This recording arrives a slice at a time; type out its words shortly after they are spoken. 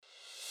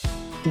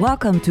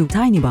Welcome to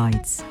Tiny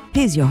Bites.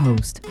 Here's your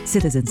host,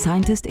 citizen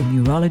scientist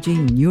in neurology,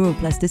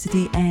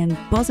 neuroplasticity, and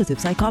positive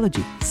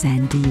psychology,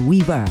 Sandy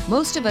Weaver.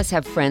 Most of us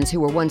have friends who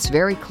were once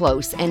very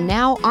close and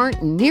now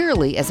aren't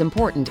nearly as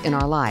important in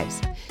our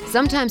lives.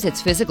 Sometimes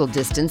it's physical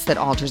distance that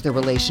alters the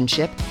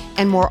relationship,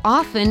 and more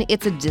often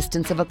it's a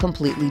distance of a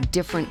completely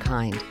different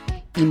kind,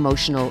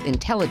 emotional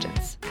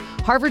intelligence.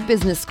 Harvard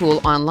Business School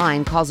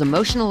Online calls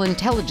emotional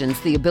intelligence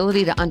the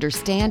ability to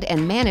understand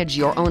and manage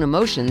your own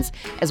emotions,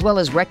 as well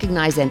as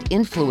recognize and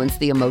influence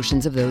the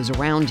emotions of those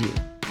around you.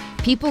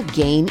 People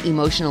gain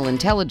emotional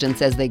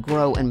intelligence as they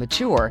grow and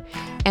mature,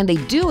 and they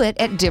do it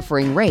at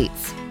differing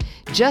rates.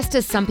 Just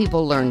as some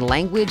people learn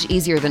language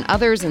easier than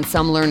others and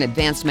some learn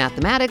advanced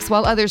mathematics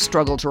while others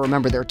struggle to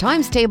remember their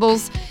times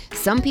tables,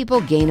 some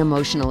people gain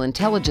emotional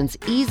intelligence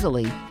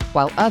easily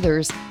while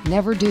others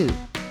never do.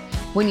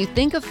 When you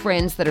think of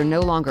friends that are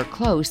no longer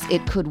close,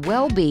 it could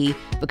well be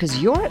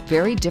because you're at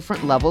very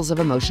different levels of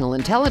emotional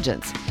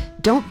intelligence.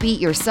 Don't beat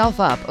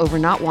yourself up over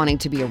not wanting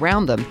to be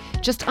around them.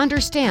 Just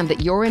understand that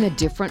you're in a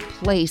different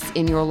place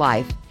in your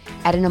life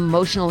at an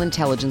emotional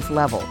intelligence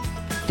level.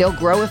 They'll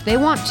grow if they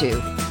want to,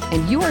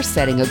 and you are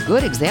setting a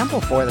good example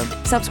for them.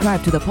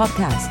 Subscribe to the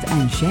podcast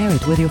and share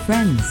it with your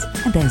friends.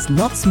 And there's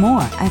lots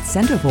more at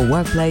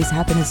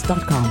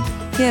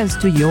centerforworkplacehappiness.com. Here's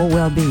to your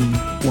well-being,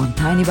 one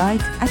tiny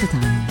bite at a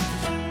time.